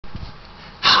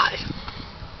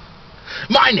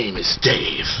My name is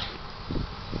Dave.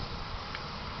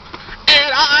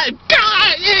 And I've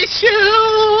got issues!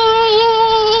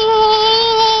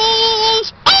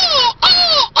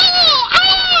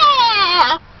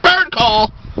 Bird call!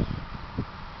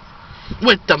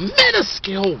 With the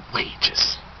minuscule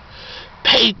wages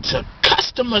paid to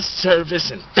customer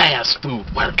service and fast food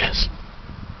workers.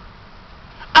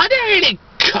 Are there any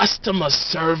customer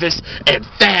service and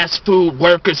fast food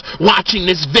workers watching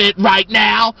this vid right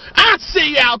now? I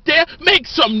see you out there. Make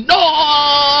some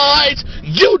noise.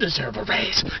 You deserve a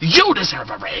raise. You deserve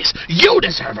a raise. You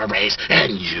deserve a raise.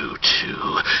 And you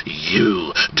too.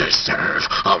 You deserve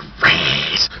a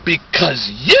raise.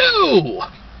 Because you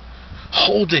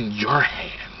hold in your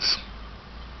hands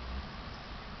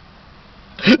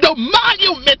the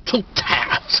monumental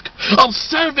task of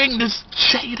serving this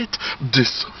jaded,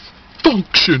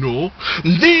 dysfunctional,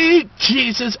 need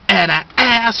Jesus and an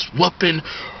ass-whooping,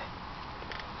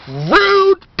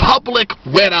 rude public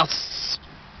with a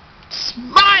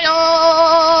smile.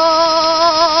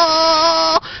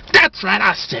 That's right,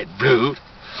 I said rude.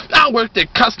 I worked in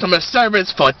customer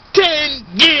service for 10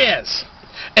 years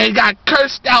and got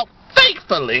cursed out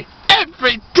faithfully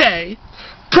every day,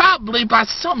 probably by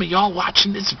some of y'all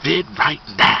watching this vid right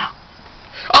now.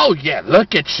 Oh yeah,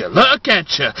 look at you, look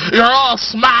at you. You're all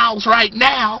smiles right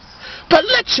now. But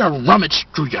let you rummage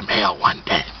through your mail one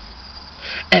day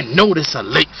and notice a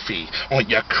late fee on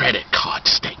your credit card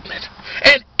statement.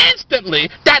 And instantly,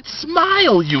 that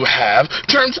smile you have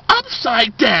turns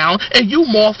upside down and you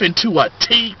morph into a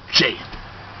TJ.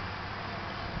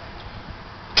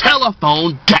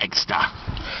 Telephone gangster.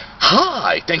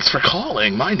 Hi, thanks for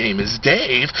calling. My name is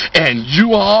Dave, and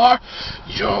you are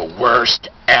your worst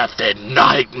effing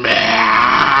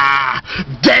nightmare.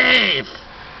 Dave!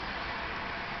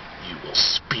 You will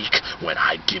speak when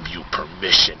I give you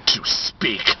permission to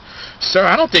speak. Sir,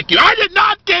 I did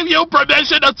not give you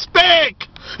permission to speak!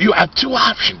 You have two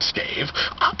options, Dave.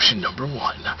 Option number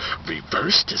 1,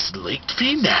 reverse this late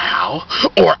fee now,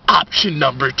 or option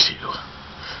number 2,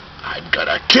 I'm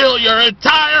gonna kill your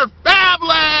entire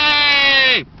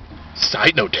family!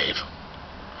 Side note, Dave.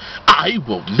 I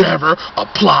will never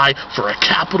apply for a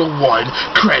Capital One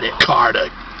credit card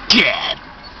again.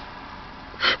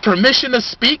 Permission to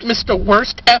speak, Mr.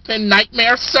 Worst Effin'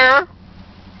 Nightmare, sir?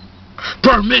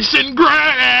 Permission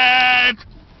granted!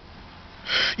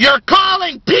 You're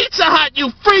calling Pizza Hut, you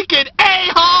freaking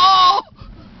a-hole!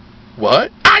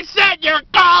 What? I said you're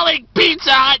calling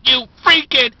Pizza Hut, you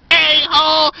freaking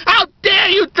a-hole! How dare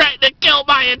you threaten to kill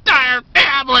my entire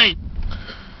family!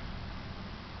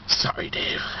 Sorry,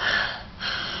 Dave.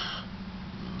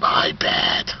 My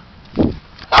bad.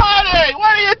 Honey,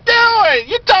 what are you doing?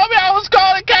 You told me I was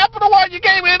calling Capital One. You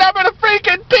gave me the number to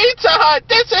freaking Pizza Hut.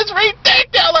 This is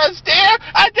ridiculous, dear.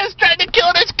 I just tried to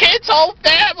kill this kid's whole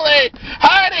family.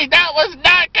 Honey, that was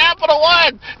not Capital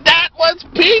One. That was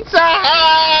Pizza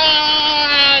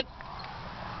Hut.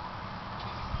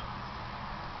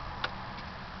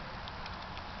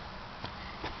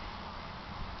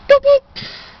 Boop, boop.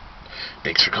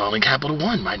 Thanks for calling Capital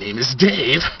One. My name is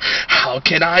Dave. How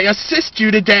can I assist you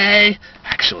today?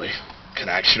 Actually, can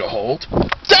I ask you to hold?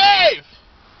 Dave!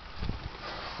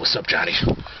 What's up, Johnny?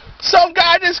 Some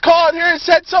guy just called here and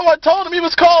said someone told him he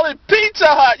was calling Pizza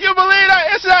Hut. You believe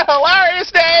that? Isn't that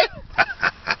hilarious, Dave?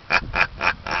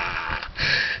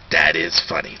 That is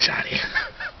funny, Johnny.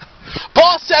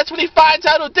 Boss says when he finds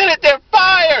out who did it, they're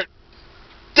fired.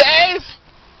 Dave?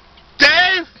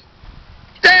 Dave?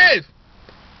 Dave!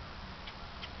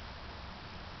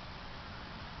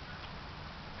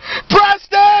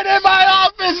 Preston in my